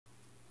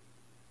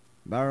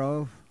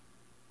Barrow.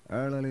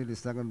 Early the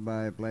second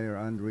by player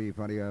Andre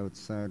for the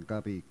outside.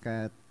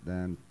 Copycat.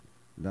 Then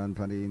done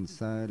for the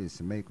inside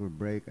is make or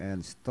break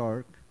and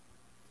Stark.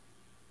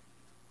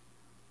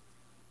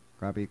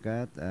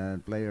 Copycat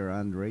and player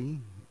Andre.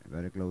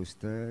 Very close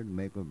third.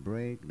 Make or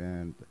break.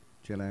 Then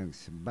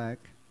Chillang's back.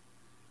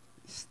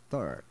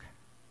 Stark.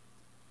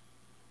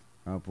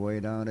 Halfway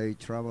down a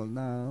trouble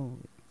now.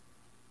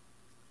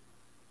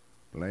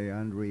 Play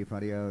Andre for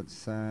the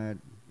outside.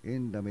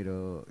 In the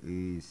middle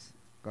is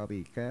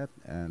Copycat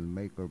and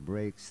make or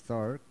break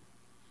Stark.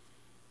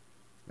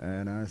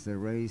 And as they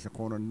raise the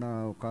corner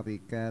now,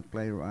 Copycat,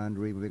 player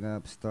Andre moving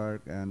up,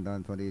 Stark, and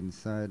down for the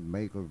inside,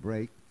 make or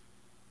break.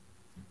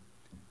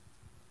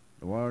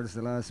 Towards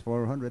the last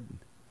 400.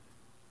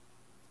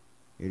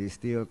 It is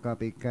still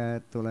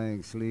Copycat, 2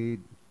 lengths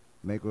lead,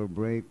 make or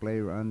break,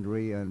 player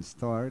Andre and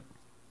Stark.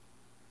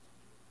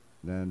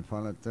 Then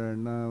final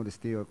turn now, the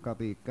still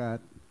Copycat,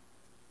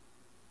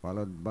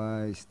 followed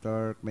by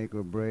Stark, make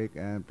or break,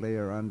 and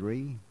player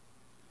Andre.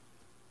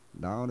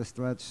 Down the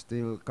stretch,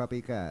 still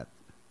Copycat.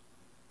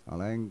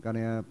 Aleng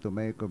coming up to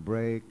make or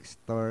break,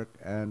 Stark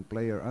and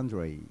player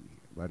Andre,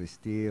 but it's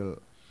still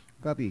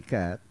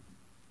Copycat.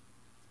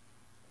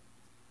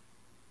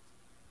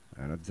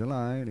 And at the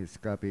line, it's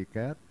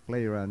Copycat,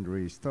 player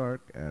Andre,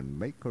 Stark, and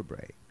make or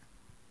break.